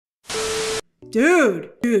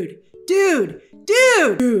Dude, dude, dude,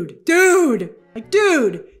 dude, dude, dude, like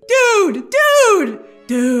dude, dude, dude,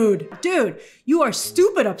 dude, dude, you are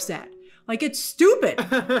stupid upset. Like, it's stupid.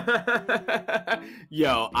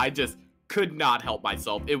 Yo, I just could not help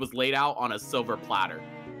myself. It was laid out on a silver platter.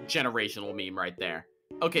 Generational meme right there.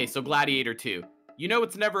 Okay, so Gladiator 2. You know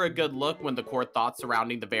it's never a good look when the core thoughts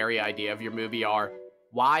surrounding the very idea of your movie are,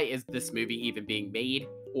 why is this movie even being made?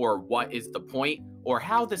 Or what is the point? Or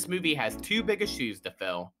how this movie has too big of shoes to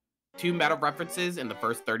fill. 2 meta references in the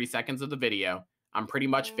first 30 seconds of the video. I'm pretty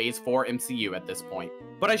much phase 4 MCU at this point.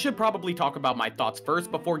 But I should probably talk about my thoughts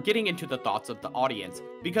first before getting into the thoughts of the audience,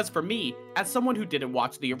 because for me, as someone who didn't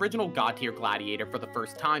watch the original God tier Gladiator for the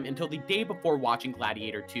first time until the day before watching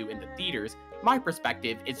Gladiator 2 in the theaters, my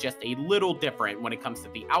perspective is just a little different when it comes to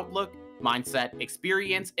the outlook, mindset,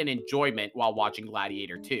 experience, and enjoyment while watching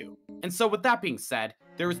Gladiator 2. And so with that being said,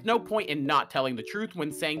 there is no point in not telling the truth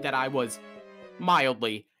when saying that I was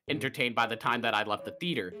mildly entertained by the time that I left the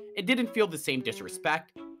theater. It didn't feel the same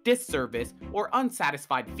disrespect, disservice, or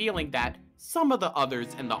unsatisfied feeling that some of the others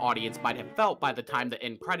in the audience might have felt by the time the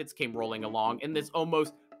end credits came rolling along in this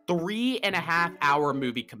almost 3.5-hour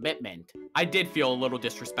movie commitment. I did feel a little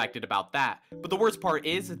disrespected about that, but the worst part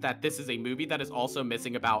is that this is a movie that is also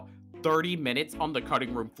missing about 30 minutes on the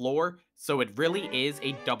cutting room floor, so it really is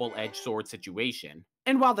a double-edged sword situation.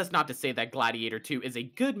 And while that's not to say that Gladiator 2 is a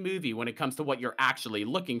good movie when it comes to what you're actually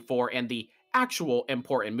looking for and the actual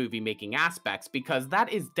important movie-making aspects, because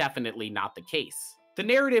that is definitely not the case. The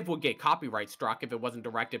narrative would get copyright struck if it wasn't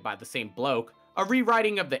directed by the same bloke, a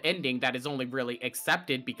rewriting of the ending that is only really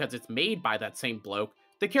accepted because it's made by that same bloke.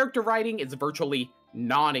 The character writing is virtually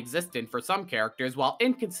non-existent for some characters, while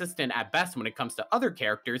inconsistent at best when it comes to other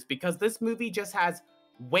characters, because this movie just has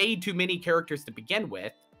way too many characters to begin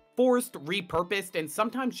with. Forced, repurposed, and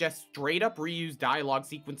sometimes just straight up reused dialogue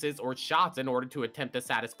sequences or shots in order to attempt to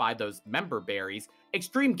satisfy those member berries,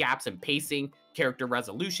 extreme gaps in pacing, character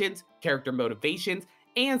resolutions, character motivations,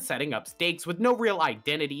 and setting up stakes with no real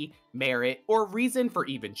identity, merit, or reason for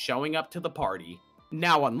even showing up to the party.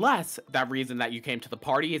 Now, unless that reason that you came to the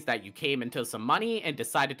party is that you came into some money and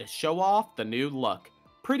decided to show off the new look.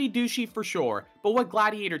 Pretty douchey for sure, but what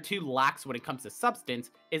Gladiator 2 lacks when it comes to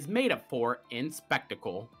substance is made up for in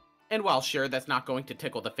spectacle. And while sure that's not going to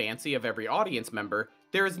tickle the fancy of every audience member,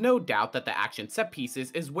 there is no doubt that the action set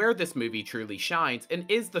pieces is where this movie truly shines and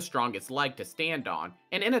is the strongest leg to stand on.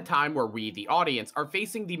 And in a time where we, the audience, are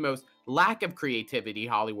facing the most lack of creativity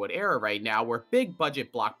Hollywood era right now, where big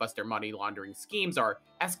budget blockbuster money laundering schemes are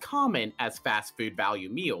as common as fast food value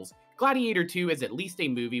meals, Gladiator 2 is at least a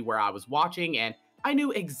movie where I was watching and I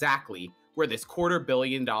knew exactly where this $250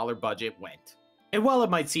 million budget went. And while it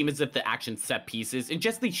might seem as if the action set pieces and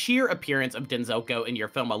just the sheer appearance of Denzel Go in your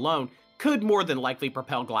film alone could more than likely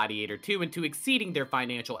propel Gladiator 2 into exceeding their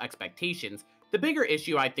financial expectations, the bigger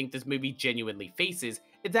issue I think this movie genuinely faces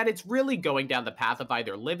is that it's really going down the path of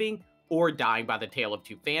either living or dying by the tale of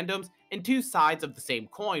two fandoms and two sides of the same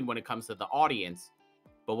coin when it comes to the audience.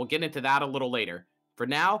 But we'll get into that a little later. For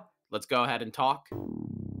now, let's go ahead and talk.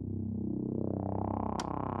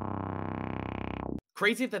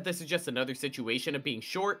 Crazy that this is just another situation of being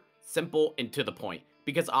short, simple, and to the point,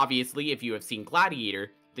 because obviously if you have seen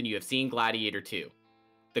Gladiator, then you have seen Gladiator 2.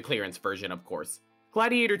 The clearance version, of course.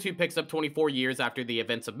 Gladiator 2 picks up 24 years after the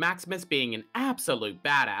events of Maximus being an absolute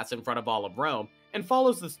badass in front of all of Rome, and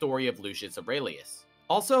follows the story of Lucius Aurelius.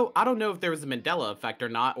 Also, I don't know if there was a Mandela effect or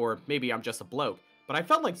not, or maybe I'm just a bloke, but I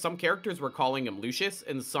felt like some characters were calling him Lucius,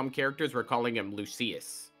 and some characters were calling him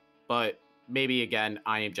Lucius. But maybe again,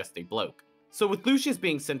 I am just a bloke. So with Lucius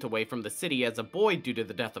being sent away from the city as a boy due to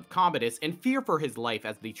the death of Commodus and fear for his life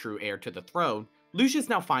as the true heir to the throne, Lucius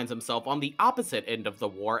now finds himself on the opposite end of the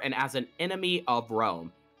war and as an enemy of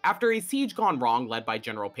Rome, after a siege gone wrong led by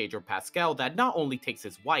General Pedro Pascal that not only takes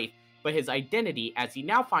his wife, but his identity as he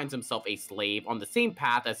now finds himself a slave on the same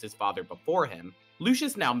path as his father before him.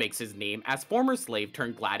 Lucius now makes his name as former slave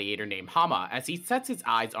turned gladiator named Hama as he sets his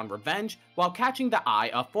eyes on revenge while catching the eye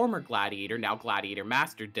of former gladiator, now gladiator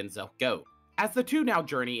master Denzel Go. As the two now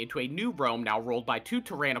journey into a new Rome now ruled by two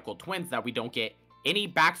tyrannical twins that we don't get any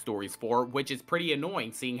backstories for, which is pretty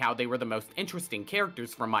annoying seeing how they were the most interesting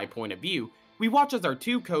characters from my point of view, we watch as our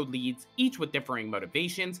two co-leads, each with differing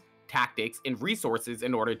motivations, tactics, and resources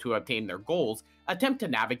in order to obtain their goals, attempt to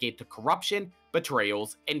navigate the corruption,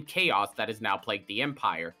 betrayals, and chaos that has now plagued the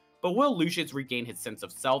Empire. But will Lucius regain his sense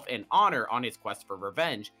of self and honor on his quest for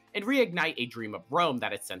revenge, and reignite a dream of Rome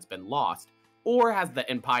that has since been lost? Or has the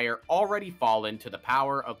Empire already fallen to the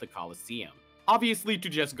power of the Colosseum? Obviously, to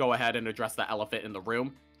just go ahead and address the elephant in the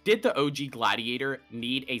room, Did the OG Gladiator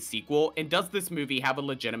need a sequel, and does this movie have a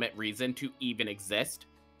legitimate reason to even exist?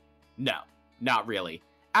 No, not really.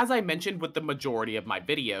 As I mentioned with the majority of my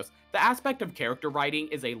videos, the aspect of character writing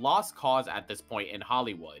is a lost cause at this point in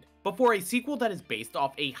Hollywood. But for a sequel that is based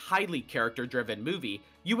off a highly character-driven movie,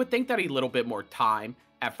 you would think that a little bit more time,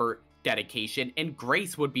 effort, dedication, and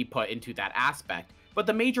grace would be put into that aspect. But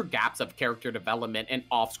the major gaps of character development and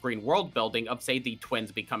off-screen world building of, say, the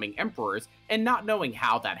twins becoming emperors, and not knowing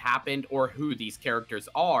how that happened or who these characters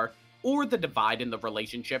are, or the divide in the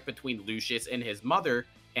relationship between Lucius and his mother,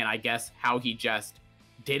 and I guess how he just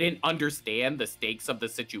didn't understand the stakes of the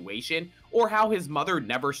situation, or how his mother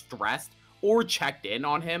never stressed or checked in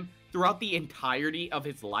on him throughout the entirety of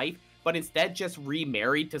his life, but instead just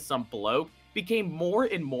remarried to some bloke, became more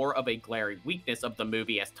and more of a glaring weakness of the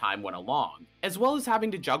movie as time went along, as well as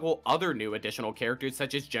having to juggle other new additional characters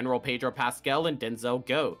such as General Pedro Pascal and Denzel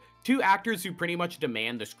Go, two actors who pretty much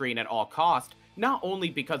demand the screen at all cost, not only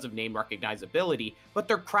because of name recognizability, but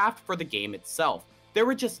their craft for the game itself. There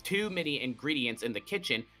were just too many ingredients in the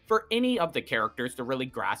kitchen for any of the characters to really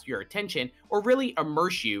grasp your attention or really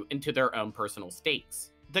immerse you into their own personal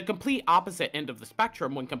stakes. The complete opposite end of the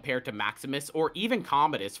spectrum when compared to Maximus or even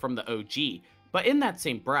Commodus from the OG, but in that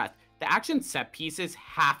same breath, the action set pieces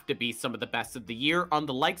have to be some of the best of the year on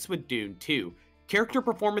the likes with Dune 2. Character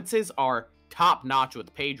performances are top notch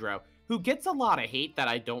with Pedro, who gets a lot of hate that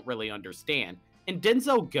I don't really understand, and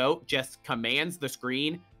Denzel Goat just commands the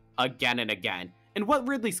screen again and again. And what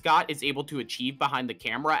Ridley Scott is able to achieve behind the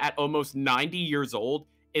camera at almost 90 years old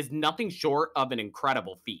is nothing short of an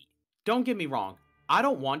incredible feat. Don't get me wrong, I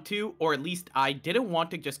don't want to, or at least I didn't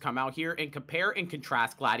want to just come out here and compare and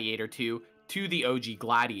contrast Gladiator 2 to the OG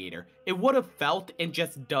Gladiator. It would have felt and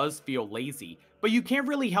just does feel lazy, but you can't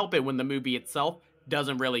really help it when the movie itself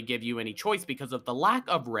doesn't really give you any choice because of the lack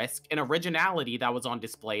of risk and originality that was on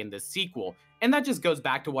display in this sequel. And that just goes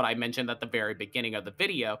back to what I mentioned at the very beginning of the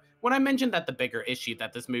video, when I mentioned that the bigger issue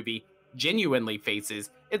that this movie genuinely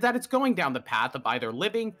faces is that it's going down the path of either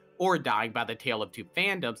living or dying by the tale of two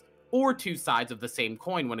fandoms, or two sides of the same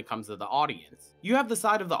coin when it comes to the audience. You have the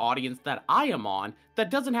side of the audience that I am on that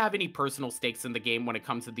doesn't have any personal stakes in the game when it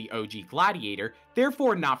comes to the OG Gladiator,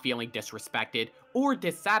 therefore not feeling disrespected or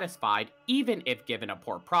dissatisfied even if given a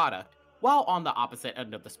poor product, while on the opposite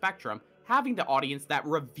end of the spectrum, having the audience that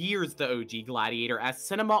reveres the OG Gladiator as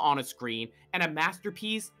cinema on a screen and a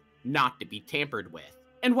masterpiece not to be tampered with.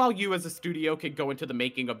 And while you as a studio could go into the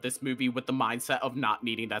making of this movie with the mindset of not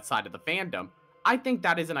needing that side of the fandom, I think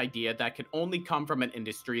that is an idea that could only come from an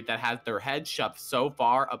industry that has their heads shoved so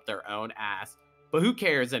far up their own ass. But who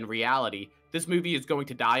cares in reality? This movie is going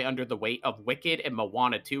to die under the weight of Wicked and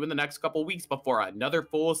Moana 2 in the next couple weeks before another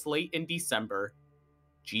full slate in December.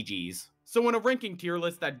 GG's. So in a ranking tier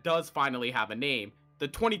list that does finally have a name, the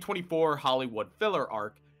 2024 Hollywood filler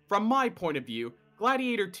arc, from my point of view,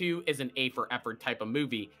 Gladiator 2 is an A for effort type of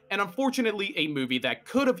movie, and unfortunately a movie that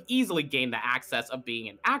could have easily gained the access of being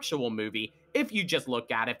an actual movie if you just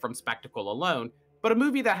look at it from spectacle alone, but a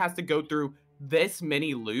movie that has to go through this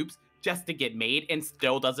many loops just to get made and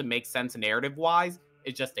still doesn't make sense narrative-wise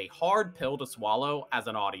is just a hard pill to swallow as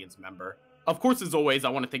an audience member. Of course, as always, I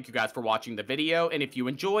want to thank you guys for watching the video, and if you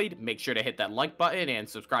enjoyed, make sure to hit that like button and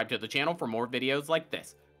subscribe to the channel for more videos like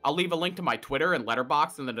this. I'll leave a link to my Twitter and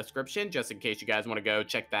Letterboxd in the description just in case you guys want to go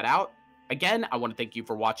check that out. Again, I want to thank you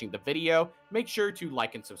for watching the video. Make sure to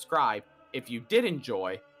like and subscribe. If you did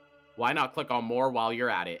enjoy, why not click on more while you're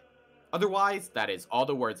at it? Otherwise, that is all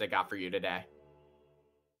the words I got for you today.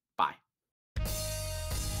 Bye.